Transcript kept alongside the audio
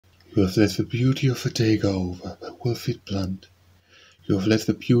You have let the beauty of a day go over, by Wilfrid Blunt. You have let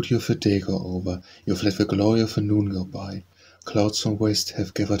the beauty of a day go over, you have let the glory of a noon go by. Clouds from west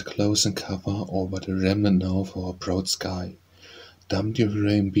have gathered close and cover over the remnant now of our broad sky. Dumb the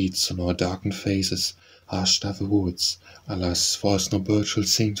rain beats on our darkened faces, hushed are the woods. Alas, for us no bird shall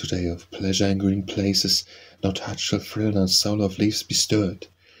sing today of pleasure in green places, no touch shall thrill, no soul of leaves be stirred.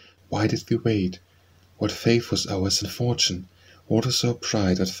 Why did we wait? What faith was ours in fortune? What was our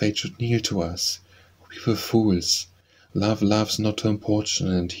pride that fate should kneel to us? We were fools. Love loves not to importune,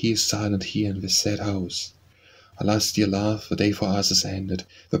 and he is silent here in this sad house. Alas, dear love, the day for us is ended,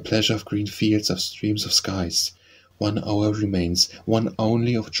 the pleasure of green fields, of streams, of skies. 1 hour remains, one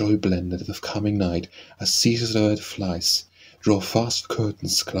only of joy blended with coming night, as ceases the red flies. Draw fast the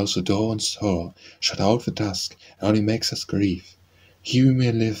curtains, close the door and sorrow, shut out the dusk, it only makes us grieve. Here we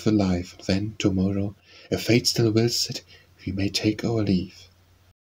may live the life, and then, tomorrow, if fate still wills it, we may take our leave.